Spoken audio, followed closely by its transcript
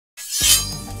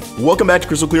Welcome back to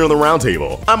Crystal Clear on the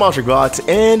Roundtable. I'm AwestruckVox,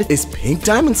 and is Pink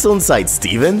Diamond still in sight,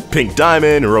 Steven? Pink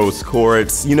Diamond, Rose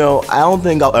Quartz, you know, I don't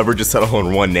think I'll ever just settle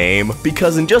on one name,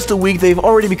 because in just a week they've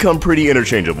already become pretty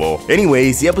interchangeable.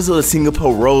 Anyways, the episode of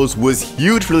Singapore Rose was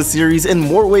huge for the series in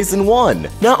more ways than one.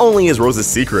 Not only is Rose's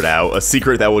secret out, a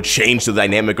secret that will change the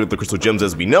dynamic of the crystal gems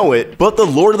as we know it, but the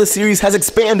lore of the series has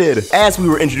expanded, as we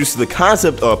were introduced to the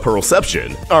concept of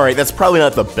Pearlception. Alright, that's probably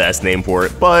not the best name for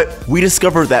it, but we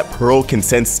discovered that Pearl can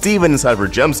sense Steven inside of her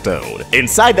gemstone.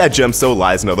 Inside that gemstone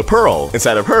lies another Pearl.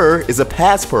 Inside of her is a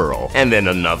past Pearl, and then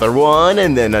another one,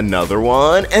 and then another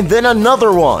one, and then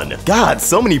another one. God,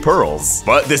 so many pearls.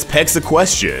 But this begs the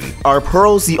question, are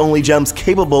pearls the only gems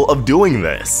capable of doing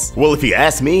this? Well, if you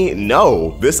ask me,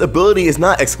 no. This ability is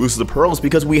not exclusive to pearls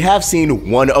because we have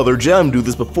seen one other gem do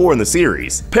this before in the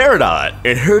series. Peridot.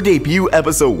 In her debut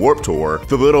episode Warp Tour,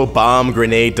 the little bomb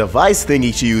grenade device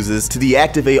thingy she uses to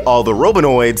deactivate all the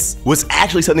Robinoids was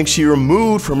actually something she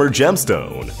removed from her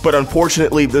gemstone. But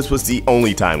unfortunately, this was the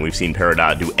only time we've seen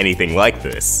Peridot do anything like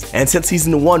this. And since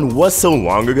season 1 was so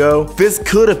long ago, this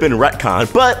could have been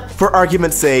retconned, but for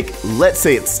argument's sake, let's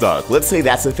say it stuck. Let's say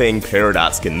that's the thing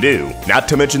Peridots can do. Not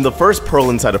to mention the first Pearl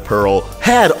inside of Pearl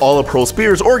had all of Pearl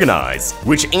Spears organized,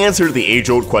 which answered the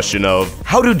age-old question of,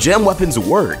 how do gem weapons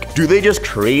work? Do they just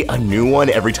create a new one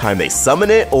every time they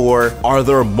summon it, or are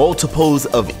there multiples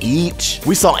of each?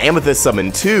 We saw Amethyst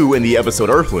summon 2 in the episode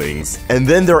Earthlings, and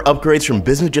then their upgrades from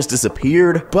Bismuth just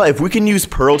disappeared. But if we can use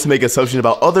Pearl to make assumptions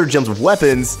about other gems with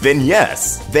weapons, then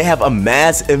yes, they have a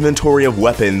mass inventory of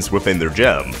weapons within their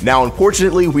gem. Now,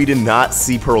 unfortunately, we did not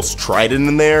see Pearl's trident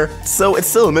in there, so it's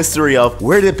still a mystery of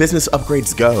where did Bismuth's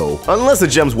upgrades go, unless the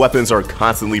gem's weapons are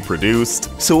constantly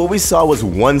produced. So what we saw was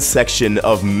one section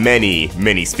of many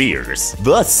spheres.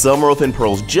 Thus, somewhere within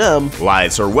Pearl's gem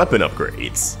lies her weapon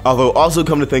upgrades. Although, also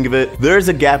come to think of it, there's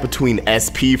a gap between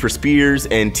SP for spears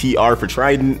and TR for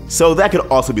trident, so that could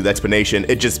also be the explanation.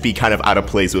 It'd just be kind of out of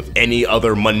place with any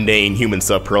other mundane human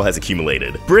stuff Pearl has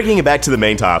accumulated. Bringing it back to the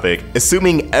main topic,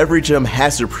 assuming every gem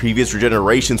has their previous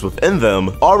regenerations within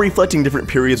them, all reflecting different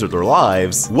periods of their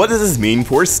lives, what does this mean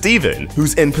for Steven,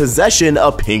 who's in possession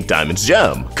of Pink Diamond's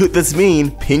gem? Could this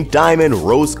mean Pink Diamond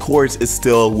Rose Quartz is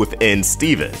still within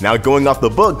Steven? Now, going off the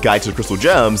book Guide to Crystal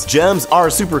Gems, gems are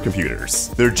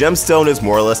supercomputers. Their gemstone is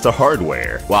more or less the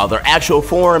hardware, while their actual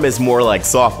form is more like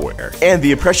software. And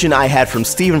the impression I had from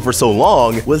Steven for so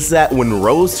long was that when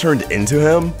Rose turned into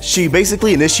him, she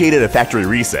basically initiated a factory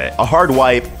reset, a hard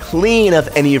wipe, clean of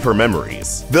any of her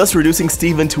memories, thus reducing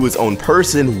Steven to his own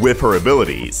person with her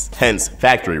abilities, hence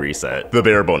factory reset, the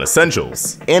bare bone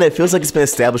essentials. And it feels like it's been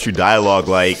established through dialogue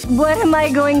like, what am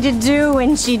I going to do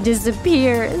when she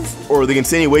disappears? Or the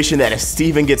insinuation that if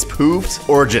Steven gets pooped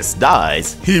or just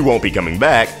dies, he won't be coming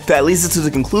back. That leads us to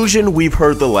the conclusion we've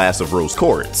heard the last of Rose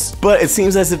Quartz. But it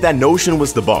seems as if that notion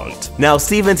was debunked. Now,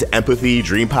 Steven's empathy,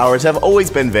 dream powers have always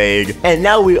been vague, and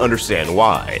now we understand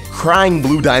why. Crying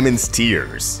Blue Diamond's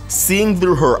tears, seeing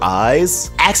through her eyes,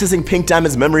 accessing Pink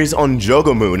Diamond's memories on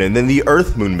Jogo Moon and then the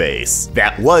Earth Moon base.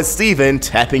 That was Steven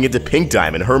tapping into Pink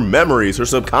Diamond, her memories, her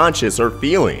subconscious, her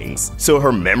feelings. So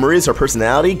her memories, her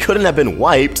personality couldn't have been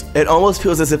wiped. It almost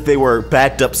feels as if they were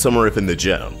backed up somewhere within the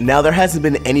gem. Now, there hasn't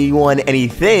been anyone,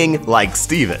 anything like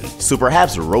Steven. So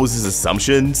perhaps Rose's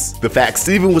assumptions, the fact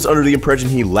Steven was under the impression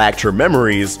he lacked her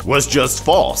memories, was just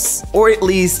false, or at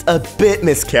least a bit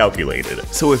miscalculated.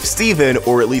 So if Steven,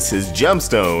 or at least his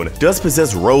gemstone, does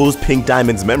possess Rose Pink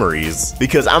Diamond's memories,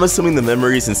 because I'm assuming the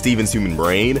memories in Steven's human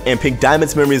brain and Pink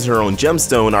Diamond's memories in her own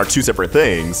gemstone are two separate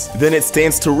things, then it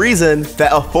stands to reason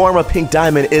that a form of Pink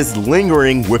Diamond is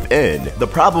lingering within. The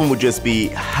problem would just be,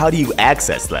 how do you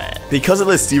access that? Because of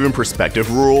the Steven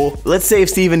perspective rule, let's say if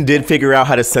Steven did figure out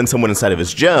how to send someone inside of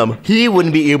his gem, he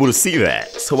wouldn't be able to see that.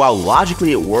 So while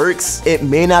logically it works, it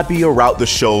may not be a route the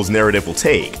show's narrative will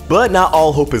take. But not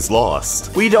all hope is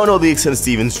lost. We don't know the extent of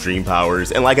Steven's dream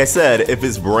powers, and like I said, if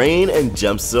his brain and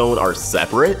gemstone are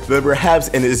separate, then perhaps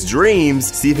in his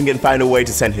dreams, Steven can find a way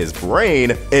to send his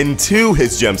brain into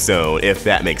his gemstone, if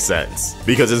that makes sense.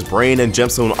 Because his brain and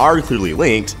gemstone are clearly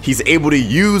linked, he's able to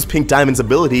use Pink Diamond's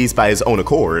abilities by his own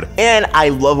accord. And I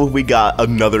love when we got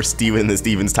another Steven and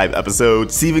Stevens type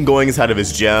episode. Steven going inside of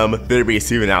his gem, there'd be a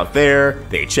Steven out there,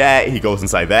 they chat, he goes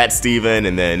inside that Steven,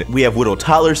 and then we have Widow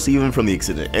Tyler Steven from the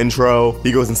extended intro.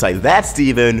 He goes inside that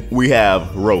Steven, we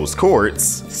have Rose Quartz.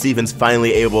 Quartz, Steven's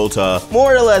finally able to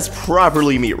more or less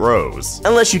properly meet Rose.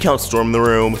 Unless you count Storm in the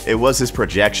room, it was his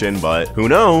projection, but who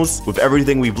knows? With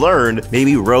everything we've learned,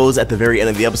 maybe Rose at the very end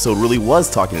of the episode really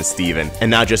was talking to Steven, and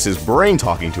not just his brain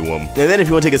talking to him. And then if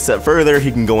you want to take a step further,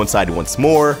 he can go inside once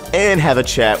more and have a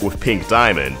chat with Pink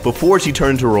Diamond before she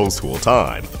turned to Rose full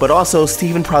time. But also,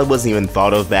 Steven probably wasn't even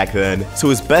thought of back then, so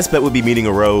his best bet would be meeting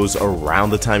a Rose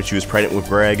around the time she was pregnant with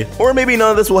Greg. Or maybe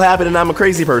none of this will happen and I'm a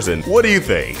crazy person. What do you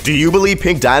think? Do you believe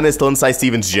Pink Diamond is still inside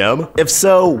Steven's gem? If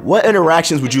so, what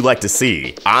interactions would you like to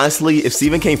see? Honestly, if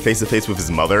Steven came face to face with his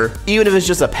mother, even if it's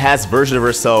just a past version of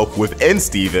herself within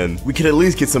Steven, we could at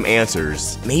least get some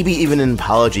answers. Maybe even an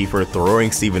apology for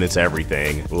throwing Steven into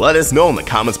everything. Let us know in the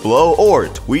comments below or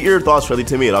tweet your thoughts directly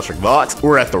to me at AwestruckVox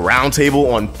or at the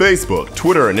Roundtable on Facebook,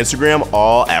 Twitter, and Instagram,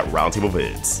 all at Roundtable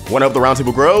Vids. Want to help the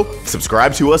Roundtable grow?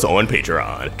 Subscribe to us on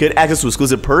Patreon. Get access to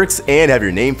exclusive perks and have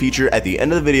your name featured at the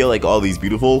end of the video like all these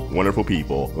beautiful, wonderful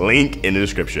people. Link in the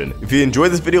description. If you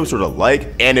enjoyed this video, sort of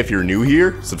like, and if you're new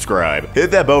here, subscribe.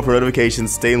 Hit that bell for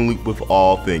notifications, stay in the loop with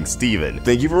all things Steven.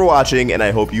 Thank you for watching, and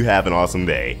I hope you have an awesome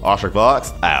day.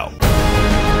 AwestruckVox, out.